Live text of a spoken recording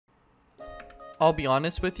I'll be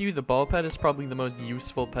honest with you, the ball pet is probably the most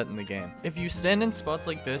useful pet in the game. If you stand in spots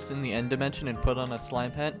like this in the end dimension and put on a slime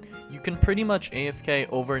pet, you can pretty much AFK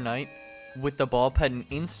overnight with the ball pet and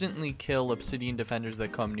instantly kill obsidian defenders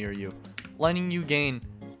that come near you, letting you gain,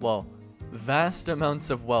 well, vast amounts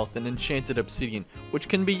of wealth and enchanted obsidian, which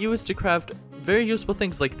can be used to craft very useful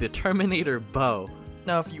things like the Terminator bow.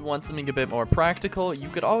 Now, if you want something a bit more practical, you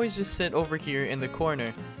could always just sit over here in the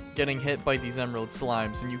corner getting hit by these emerald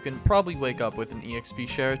slimes, and you can probably wake up with an EXP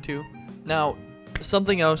share or two. Now,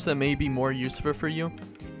 something else that may be more useful for you,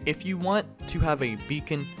 if you want to have a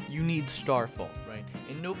beacon, you need Starfall, right?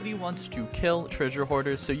 And nobody wants to kill treasure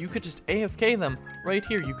hoarders, so you could just AFK them right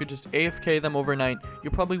here. You could just AFK them overnight.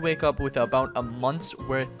 You'll probably wake up with about a month's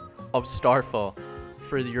worth of Starfall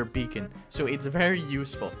for your beacon, so it's very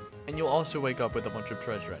useful. And you'll also wake up with a bunch of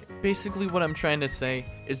treasure. Basically, what I'm trying to say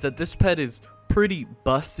is that this pet is pretty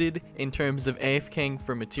busted in terms of AFKing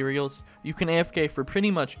for materials. You can AFK for pretty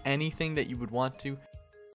much anything that you would want to.